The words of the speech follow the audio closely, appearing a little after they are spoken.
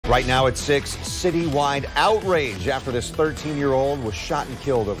Right now at 6, citywide outrage after this 13-year-old was shot and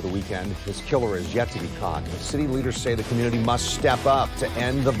killed over the weekend. His killer is yet to be caught. The city leaders say the community must step up to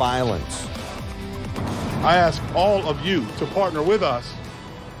end the violence. I ask all of you to partner with us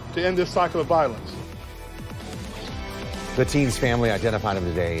to end this cycle of violence. The teen's family identified him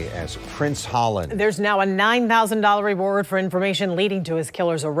today as Prince Holland. There's now a $9,000 reward for information leading to his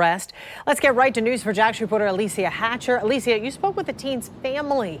killer's arrest. Let's get right to News4Jax reporter Alicia Hatcher. Alicia, you spoke with the teen's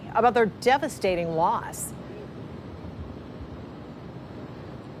family about their devastating loss.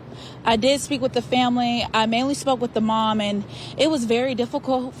 I did speak with the family. I mainly spoke with the mom, and it was very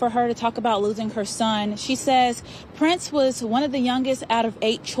difficult for her to talk about losing her son. She says Prince was one of the youngest out of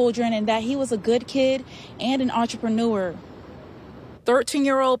 8 children and that he was a good kid and an entrepreneur.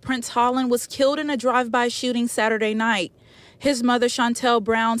 13-year-old Prince Holland was killed in a drive-by shooting Saturday night. His mother, Chantel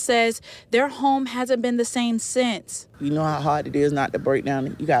Brown, says their home hasn't been the same since. You know how hard it is not to break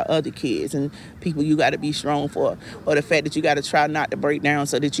down. You got other kids and people you got to be strong for, or the fact that you got to try not to break down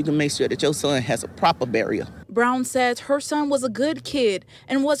so that you can make sure that your son has a proper burial. Brown says her son was a good kid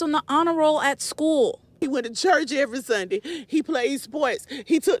and was on the honor roll at school. He went to church every Sunday. He played sports.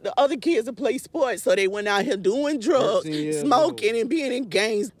 He took the other kids to play sports, so they went out here doing drugs, smoking, and being in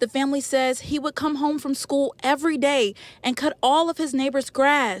gangs. The family says he would come home from school every day and cut all of his neighbor's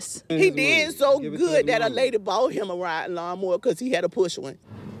grass. He did so good that a lady bought him a riding lawnmower because he had a push one.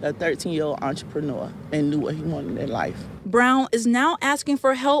 A 13-year-old entrepreneur and knew what he wanted in life. Brown is now asking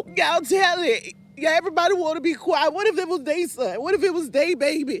for help. Y'all tell it. Yeah, everybody want to be quiet. What if it was their son? What if it was their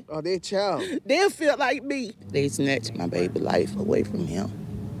baby? Or their child? They'll feel like me. They snatched my baby life away from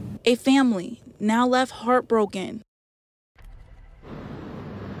him. A family now left heartbroken.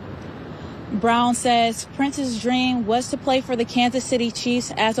 Brown says Prince's dream was to play for the Kansas City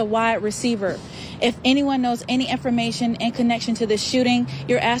Chiefs as a wide receiver. If anyone knows any information in connection to this shooting,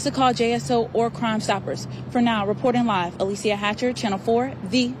 you're asked to call JSO or Crime Stoppers. For now, reporting live, Alicia Hatcher, Channel 4,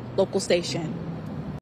 the local station.